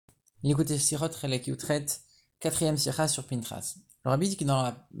L'écoutez Sirot Relaki Utret, quatrième sira sur Pinchas. Le rabbi dit que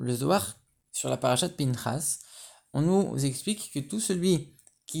dans le Zohar, sur la paracha de Pinchas, on nous explique que tout celui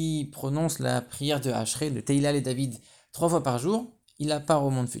qui prononce la prière de Hachré, de Teilal et David, 3 fois par jour, il a part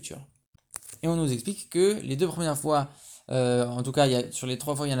au monde futur. Et on nous explique que les 2 premières fois, en tout cas sur les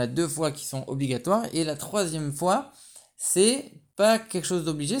 3 fois, il y en a 2 fois qui sont obligatoires, et la troisième fois, c'est pas quelque chose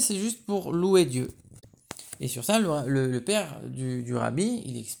d'obligé, c'est juste pour louer Dieu. Et sur ça, le père du rabbi,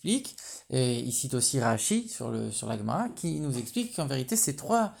 il explique, et il cite aussi Rashi sur la Gemara, qui nous explique qu'en vérité, ces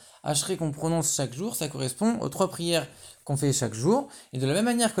 3 hachrés qu'on prononce chaque jour, ça correspond aux 3 prières qu'on fait chaque jour. Et de la même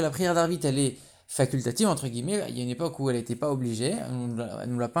manière que la prière d'Arvit, elle est facultative, entre guillemets, il y a une époque où elle n'était pas obligée, elle ne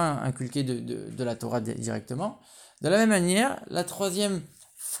nous l'a pas inculqué de la Torah directement. De la même manière, la troisième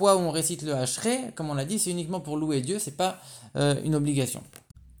fois où on récite le hachré, comme on l'a dit, c'est uniquement pour louer Dieu, c'est pas une obligation.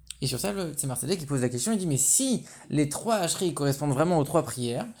 Et sur ça, le Tzemar Tzedek, il pose la question, il dit, mais si les 3 hachris correspondent vraiment aux 3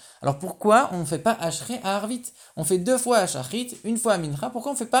 prières, alors pourquoi on ne fait pas hachré à Arvit? On fait 2 fois hachrit, une fois à Mincha,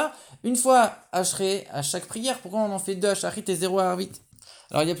 pourquoi on ne fait pas une fois hachré à chaque prière? Pourquoi on en fait 2 hachrit et 0 à Arvit?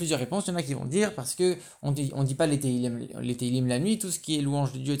 Alors il y a plusieurs réponses, il y en a qui vont dire, parce que on dit pas les Teilim la nuit, tout ce qui est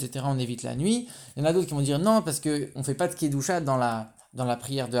louange de Dieu, etc., on évite la nuit. Il y en a d'autres qui vont dire non, parce qu'on ne fait pas de Kedusha dans la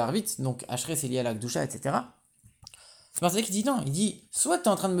prière de Arvit, donc hachré c'est lié à la Kedusha, etc. C'est Marseille qui dit non, il dit soit tu es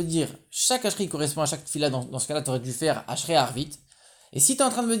en train de me dire chaque hachri correspond à chaque fila, dans ce cas-là tu aurais dû faire hachré Arvit, et si tu es en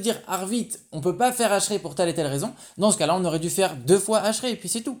train de me dire Arvit, on peut pas faire hachré pour telle et telle raison, dans ce cas-là on aurait dû faire 2 fois hachré et puis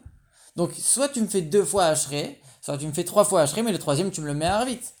c'est tout. Donc soit tu me fais 2 fois hachré, soit tu me fais 3 fois hachré, mais le troisième tu me le mets à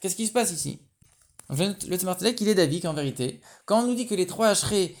Arvit. Qu'est-ce qui se passe ici? Donc, le Tzmartelek il est d'avis qu'en vérité, quand on nous dit que les 3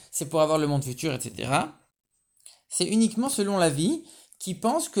 hachré c'est pour avoir le monde futur, etc., c'est uniquement selon la vie qui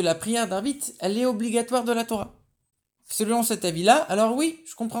pense que la prière d'Arvit elle est obligatoire de la Torah. Selon cet avis-là, alors oui,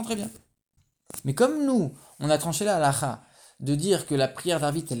 je comprends très bien. Mais comme nous, on a tranché la halakha de dire que la prière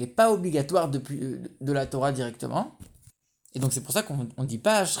d'Arvit, elle n'est pas obligatoire de la Torah directement, et donc c'est pour ça qu'on ne dit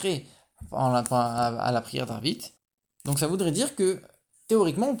pas Hachré à la prière d'Arvit, donc ça voudrait dire que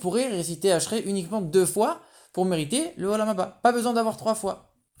théoriquement, on pourrait réciter Hachré uniquement 2 fois pour mériter le Olam Haba. Pas besoin d'avoir 3 fois.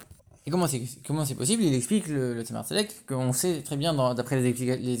 Et comment c'est possible? Il explique le Tzemar Tzedek qu'on sait très bien, d'après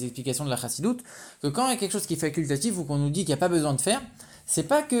les explications de la Chassidoute, que quand il y a quelque chose qui est facultatif ou qu'on nous dit qu'il n'y a pas besoin de faire, c'est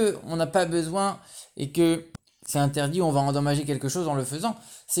pas que on n'a pas besoin et que c'est interdit, on va endommager quelque chose en le faisant.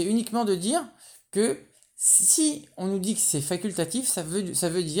 C'est uniquement de dire que si on nous dit que c'est facultatif, ça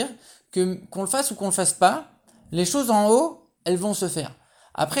veut dire que qu'on le fasse ou qu'on le fasse pas, les choses en haut, elles vont se faire.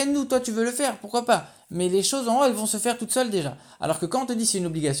 Après, nous, toi, tu veux le faire, pourquoi pas? Mais les choses en haut, elles vont se faire toutes seules déjà. Alors que quand on te dit c'est une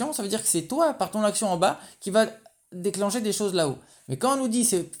obligation, ça veut dire que c'est toi, par ton action en bas, qui va déclencher des choses là-haut. Mais quand on nous dit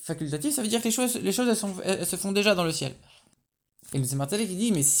c'est facultatif, ça veut dire que les choses elles se font déjà dans le ciel. Et le Martelly qui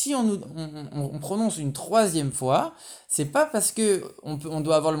dit, mais si on prononce une troisième fois, c'est pas parce que on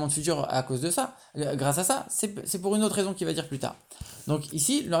doit avoir le monde futur à cause de ça, grâce à ça, c'est pour une autre raison qu'il va dire plus tard. Donc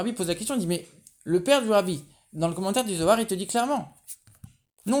ici, le rabbi pose la question, il dit, mais le père du rabbi, dans le commentaire du Zohar, il te dit clairement,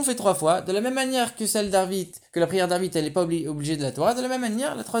 nous on fait 3 fois, de la même manière que celle d'Arvit, que la prière d'Arvit elle n'est pas obligée de la Torah, de la même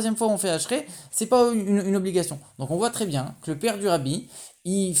manière, la troisième fois où on fait Hachré, c'est pas une obligation. Donc on voit très bien que le père du rabbi,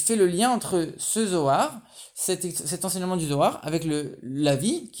 il fait le lien entre ce Zohar, cet enseignement du Zohar, avec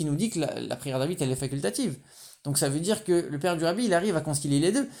l'avis qui nous dit que la prière d'Arvit elle est facultative. Donc ça veut dire que le père du rabbi, il arrive à concilier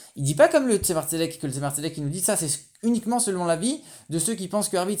les deux. Il dit pas comme le Tzemar Tzedek, que le Tzemar Tzedek il nous dit ça, c'est uniquement selon l'avis de ceux qui pensent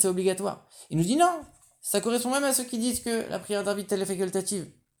que Arvit c'est obligatoire. Il nous dit non, ça correspond même à ceux qui disent que la prière d'Arvit elle est facultative.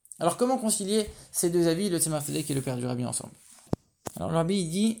 Alors comment concilier ces 2 avis, le Tzemar Tzedek et le père du rabbi ensemble? Alors le rabbi il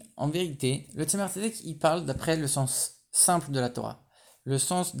dit, en vérité, le Tzemar Tzedek il parle d'après le sens simple de la Torah, le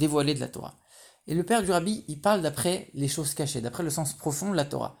sens dévoilé de la Torah. Et le père du rabbi il parle d'après les choses cachées, d'après le sens profond de la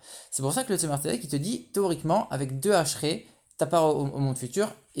Torah. C'est pour ça que le Tzemar Tzedek il te dit, théoriquement, avec 2 hachrés, ta part au monde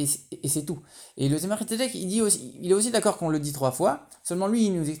futur, et c'est tout. Et le Tzemar Tzedek, il est aussi d'accord qu'on le dit 3 fois, seulement lui,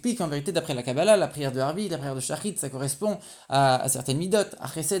 il nous explique qu'en vérité, d'après la Kabbalah, la prière de Harvi, la prière de Shachrit, ça correspond à certaines midot, à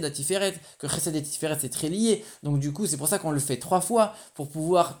Chesed, à Tiferet, que Chesed et Tiferet, c'est très lié, donc du coup, c'est pour ça qu'on le fait 3 fois, pour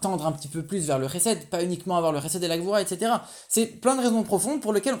pouvoir tendre un petit peu plus vers le Chesed, pas uniquement avoir le Chesed et la Gvura, etc. C'est plein de raisons profondes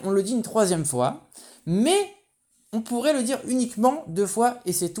pour lesquelles on le dit une 3e fois, mais on pourrait le dire uniquement 2 fois,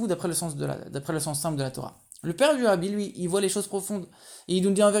 et c'est tout d'après le sens simple de la Torah. Le père du rabbi, lui, il voit les choses profondes. Et il nous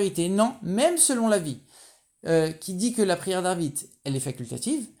dit en vérité, non, même selon l'avis qui dit que la prière d'Arvit, elle est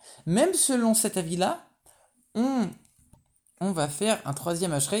facultative, même selon cet avis-là, on, on va faire un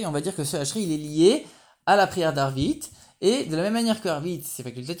 3e hachré, et on va dire que ce hachré, il est lié à la prière d'Arvit, et de la même manière que Arvit, c'est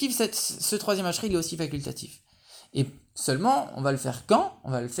facultatif, ce 3e hachré, il est aussi facultatif. Et seulement, on va le faire quand? On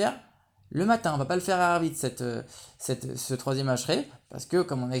va le faire le matin. On va pas le faire à Arvit, ce 3e hachré, parce que,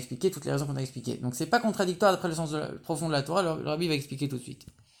 comme on a expliqué, toutes les raisons qu'on a expliquées. Donc c'est pas contradictoire d'après le sens profond de la Torah, le rabbi va expliquer tout de suite.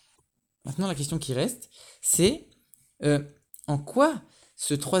 Maintenant, la question qui reste, c'est en quoi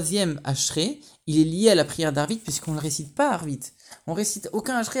ce troisième Ashrei, il est lié à la prière d'Arvit, puisqu'on ne le récite pas à Arvit. On récite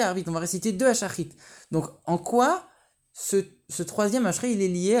aucun Ashrei à Arvit, on va réciter 2 Ashachit. Donc, en quoi ce troisième Ashrei, il est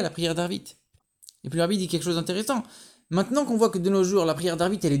lié à la prière d'Arvit? Et puis l'Arvit dit quelque chose d'intéressant. Maintenant qu'on voit que de nos jours, la prière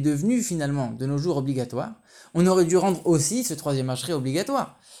d'Arvit, elle est devenue finalement, de nos jours, obligatoire, on aurait dû rendre aussi ce troisième Ashrei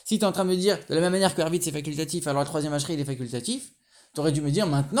obligatoire. Si tu es en train de me dire, de la même manière que Arvit c'est facultatif, alors le troisième Ashrei, il est facultatif, tu aurais dû me dire,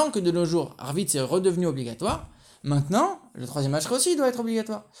 maintenant que de nos jours, Arvit c'est redevenu obligatoire, maintenant, le troisième Ashrei aussi doit être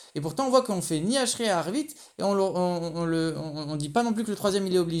obligatoire. Et pourtant, on voit qu'on fait ni Ashrei à Arvit, et on dit pas non plus que le troisième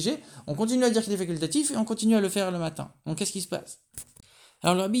il est obligé, on continue à dire qu'il est facultatif, et on continue à le faire le matin. Donc qu'est-ce qui se passe?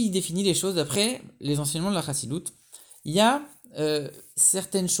 Alors le Rabbi il définit les choses d'après les enseignements de la Chassidoute. Il y a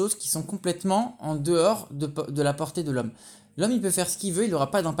certaines choses qui sont complètement en dehors de la portée de l'homme. L'homme il peut faire ce qu'il veut, il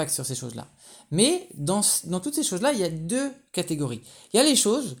n'aura pas d'impact sur ces choses-là. Mais dans toutes ces choses-là, il y a 2 catégories. Il y a les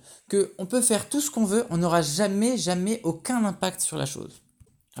choses qu'on peut faire tout ce qu'on veut, on n'aura jamais aucun impact sur la chose.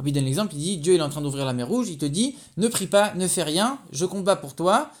 Rabbi donne l'exemple, il dit Dieu il est en train d'ouvrir la mer Rouge, il te dit ne prie pas, ne fais rien, je combats pour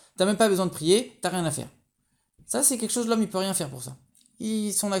toi, t'as même pas besoin de prier, t'as rien à faire. Ça c'est quelque chose, l'homme il peut rien faire pour ça.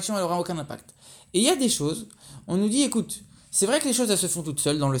 Son action elle aura aucun impact. Et il y a des choses, on nous dit écoute, c'est vrai que les choses elles se font toutes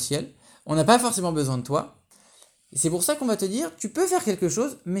seules dans le ciel, on n'a pas forcément besoin de toi, et c'est pour ça qu'on va te dire tu peux faire quelque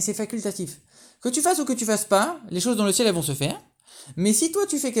chose, mais c'est facultatif. Que tu fasses ou que tu fasses pas, les choses dans le ciel elles vont se faire, mais si toi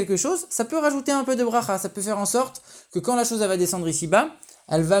tu fais quelque chose, ça peut rajouter un peu de bracha, ça peut faire en sorte que quand la chose elle va descendre ici-bas,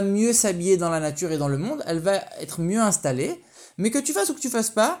 elle va mieux s'habiller dans la nature et dans le monde, elle va être mieux installée, mais que tu fasses ou que tu fasses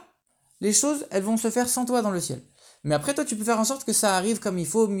pas, les choses elles vont se faire sans toi dans le ciel. Mais après, toi, tu peux faire en sorte que ça arrive comme il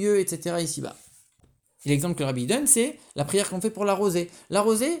faut, mieux, etc. ici-bas. Et l'exemple que le Rabbi donne, c'est la prière qu'on fait pour la rosée. La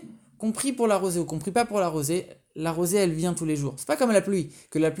rosée, qu'on prie pour la rosée ou qu'on prie pas pour la rosée, elle vient tous les jours. C'est pas comme la pluie,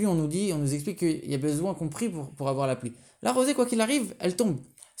 que la pluie, on nous explique qu'il y a besoin qu'on prie pour avoir la pluie. La rosée, quoi qu'il arrive, elle tombe.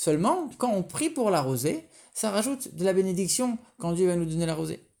 Seulement, quand on prie pour la rosée, ça rajoute de la bénédiction quand Dieu va nous donner la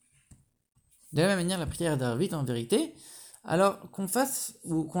rosée. De la même manière, la prière d'Arvit, en vérité, alors qu'on la fasse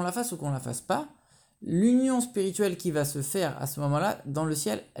ou qu'on la fasse pas, l'union spirituelle qui va se faire à ce moment-là, dans le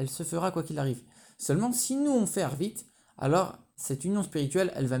ciel, elle se fera quoi qu'il arrive. Seulement, si nous on fait Arvit, alors cette union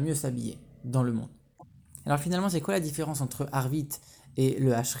spirituelle, elle va mieux s'habiller dans le monde. Alors finalement, c'est quoi la différence entre Arvit et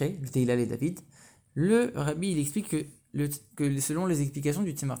le Ashrei, le Teilal et David? Le Rabbi, il explique que selon les explications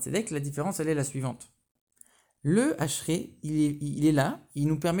du Tzemar Tzedek, la différence, elle est la suivante. Le Ashrei, il est là, il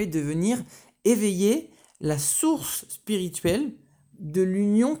nous permet de venir éveiller la source spirituelle de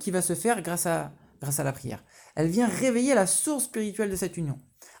l'union qui va se faire grâce à la prière. Elle vient réveiller la source spirituelle de cette union.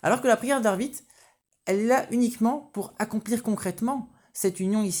 Alors que la prière d'Arvit, elle est là uniquement pour accomplir concrètement cette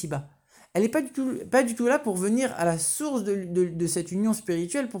union ici-bas. Elle n'est pas du tout là pour venir à la source de cette union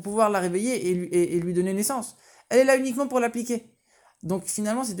spirituelle, pour pouvoir la réveiller et lui donner naissance. Elle est là uniquement pour l'appliquer. Donc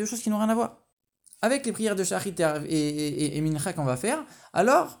finalement, c'est 2 choses qui n'ont rien à voir. Avec les prières de Shachrit et Mincha qu'on va faire,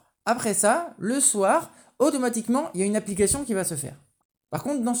 alors, après ça, le soir, automatiquement, il y a une application qui va se faire. Par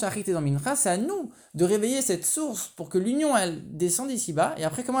contre, dans Shachrit et dans Mincha, c'est à nous de réveiller cette source pour que l'union, elle descende ici-bas, et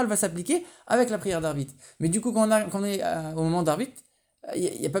après, comment elle va s'appliquer? Avec la prière d'Arvit. Mais du coup, quand on est au moment d'Arvit,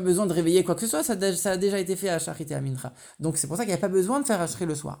 il n'y a pas besoin de réveiller quoi que ce soit, ça a déjà été fait à Shachrit et à Mincha. Donc c'est pour ça qu'il n'y a pas besoin de faire Ashrei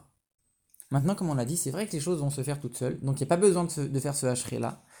le soir. Maintenant, comme on l'a dit, c'est vrai que les choses vont se faire toutes seules, donc il n'y a pas besoin de faire ce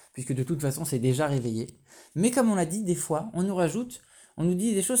Ashrei-là, puisque de toute façon, c'est déjà réveillé. Mais comme on l'a dit, des fois, on nous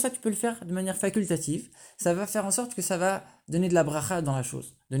dit des choses, ça tu peux le faire de manière facultative, ça va faire en sorte que ça va donner de la bracha dans la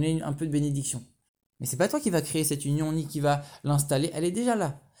chose, donner un peu de bénédiction. Mais c'est pas toi qui va créer cette union, ni qui va l'installer, elle est déjà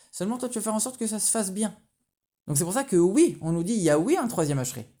là. Seulement toi tu vas faire en sorte que ça se fasse bien. Donc c'est pour ça que oui, on nous dit, il y a oui un troisième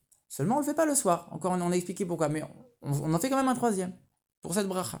Ashrei. Seulement on le fait pas le soir, encore on a expliqué pourquoi, mais on en fait quand même un troisième, pour cette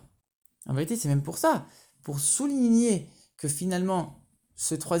bracha. En vérité c'est même pour ça, pour souligner que finalement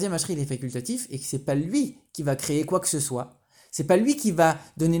ce troisième Ashrei il est facultatif et que c'est pas lui qui va créer quoi que ce soit. C'est pas lui qui va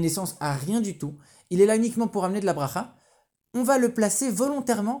donner naissance à rien du tout. Il est là uniquement pour amener de la bracha. On va le placer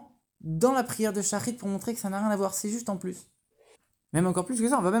volontairement dans la prière de Shachrit pour montrer que ça n'a rien à voir. C'est juste en plus. Même encore plus que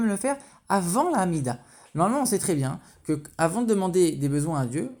ça, on va même le faire avant la Hamida. Normalement, on sait très bien que avant de demander des besoins à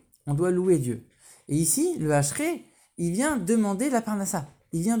Dieu, on doit louer Dieu. Et ici, le Ashrei, il vient demander la parnassa.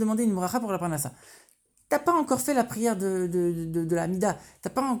 Il vient demander une bracha pour la parnassa. T'as pas encore fait la prière de la Hamida. T'as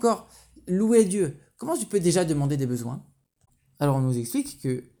pas encore loué Dieu. Comment tu peux déjà demander des besoins? Alors on nous explique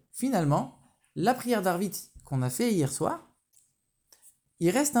que finalement, la prière d'Arvit qu'on a fait hier soir,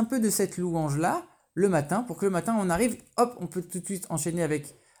 il reste un peu de cette louange-là le matin, pour que le matin on arrive, hop, on peut tout de suite enchaîner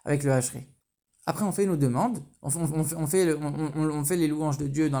avec le Ashrei. Après on fait nos demandes, on fait les louanges de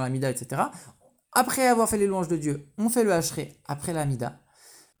Dieu dans la Mida, etc. Après avoir fait les louanges de Dieu, on fait le Ashrei après la Mida.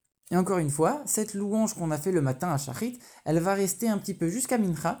 Et encore une fois, cette louange qu'on a fait le matin à Shachrit, elle va rester un petit peu jusqu'à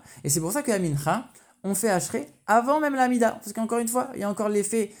Mincha. Et c'est pour ça qu'à Mincha, on fait Ashrei avant même la Hamida. Parce qu'encore une fois, il y a encore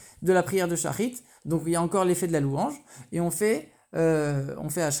l'effet de la prière de Shachrit. Donc il y a encore l'effet de la louange. Et on fait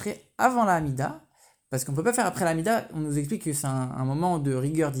Ashrei avant la Hamida. Parce qu'on ne peut pas faire après la Hamida. On nous explique que c'est un moment de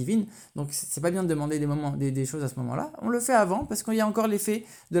rigueur divine. Donc c'est pas bien de demander des choses à ce moment-là. On le fait avant parce qu'il y a encore l'effet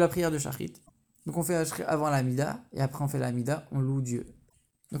de la prière de Shachrit. Donc on fait Ashrei avant la Hamida. Et après on fait la Hamida, on loue Dieu.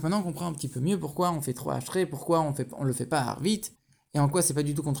 Donc maintenant on comprend un petit peu mieux pourquoi on fait 3 Ashrei, pourquoi on le fait pas à Harvit, et en quoi c'est pas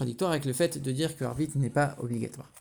du tout contradictoire avec le fait de dire que Harvit n'est pas obligatoire.